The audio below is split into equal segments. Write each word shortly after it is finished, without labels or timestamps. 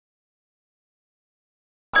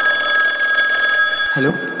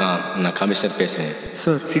Hello, நான் commissioner பேசுகிறேன்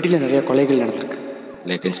sir. சிட்டியில் நிறைய கொலைகள் நடந்திருக்கு.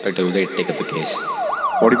 Like inspector Uday take up case.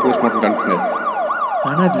 பாடி போஸ்ட்மார்ட்டம் கன்ஃபார்ம்.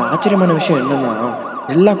 ஆனால் இதில் ஆச்சரியமான விஷயம் என்னென்னா,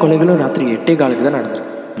 எல்லா கொலைகளும் ராத்திரி 8:15 தான்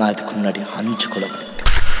நடந்திருக்கு. நான் இதுக்கு முன்னாடி 5 கொலை பண்ணிட்டேன்.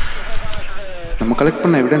 நம்ம கலெக்ட்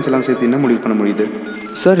பண்ண எவிடன்ஸ் எல்லாம் சேர்த்து என்ன முடிவு பண்ண முடியுது?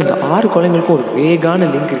 சார், இந்த 6 கொலைங்களுக்கும் ஒரு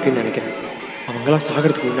வேகான லிங்க் இருக்குதுன்னு நினைக்கிறேன். அவங்களாம்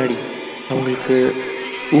சாகிறதுக்கு முன்னாடி அவங்களுக்கு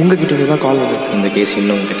உங்ககிட்ட இருந்து தான் கால் வந்திருக்கு. இந்த கேஸ்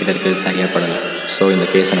இன்னும் உங்கள் கிட்ட இருக்கிறது சரியாக படலை. ஸோ இந்த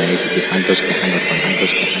கேஸை நான் ஏசிபி சாண்டோஸ்க்கு ஹேண்ட் பண்ணேன்.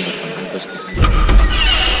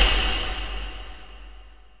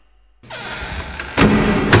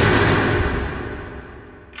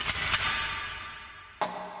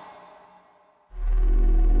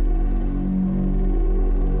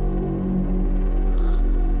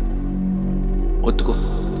 ஒத்துக்கோ,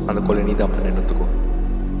 அந்த கொலை நீ தான் பண்ண. ஒத்துக்கோ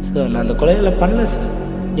சார். நான் அந்த கொலைகளை பண்ணல சார்.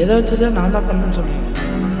 எதை வச்சு சார் நான் தான் பண்ணேன்னு சொல்கிறேன்?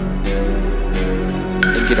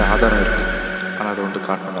 என்கிட்ட ஆதாரம் இருக்கு, ஆனால் அதை ஒன்று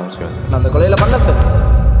காட்டணும்னு அவசியம். நான் அந்த கொலையில பண்ணல சார்.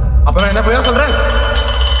 அப்புறம் என்ன போய் சொல்கிறேன்?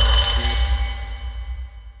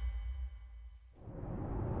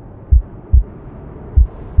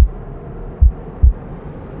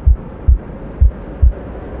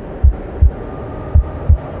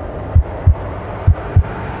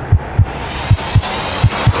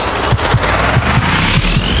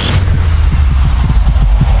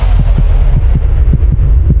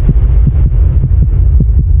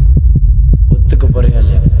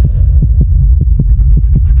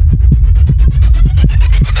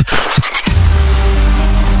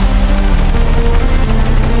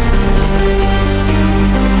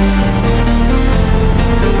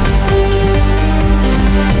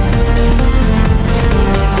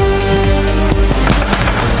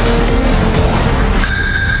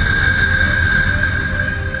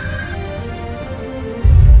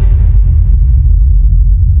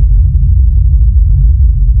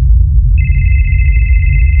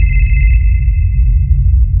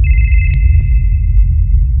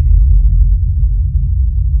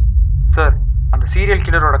 சார், அந்த சீரியல்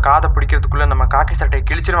கில்லரோட காதை பிடிக்கிறதுக்குள்ளே நம்ம காக்கி சட்டையை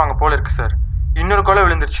கிழிச்சிருவாங்க போல இருக்கு சார். இன்னொரு கொலை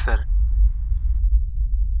விழுந்துருச்சு சார்.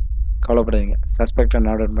 கவலைப்படாதீங்க, சஸ்பெக்டை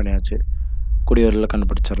நாட் பண்ணியாச்சு. குடியூரில்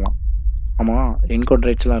கண்டுபிடிச்சிடலாம். ஆமாம்,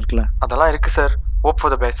 என்கவுண்டர் ரைட்ஸ்லாம் இருக்குல்ல? அதெல்லாம் இருக்குது sir. Hope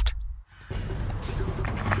for the best.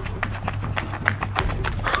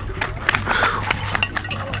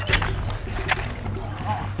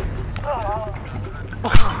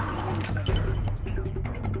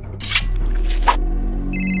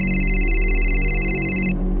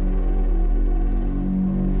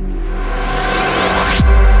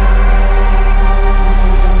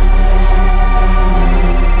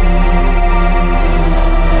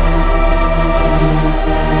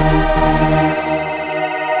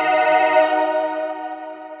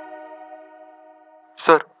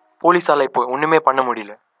 Sir, போலீஸால் இப்போ ஒன்றுமே பண்ண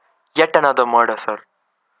முடியல. yet another murder sir.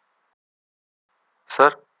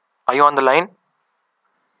 Sir, are you on the line?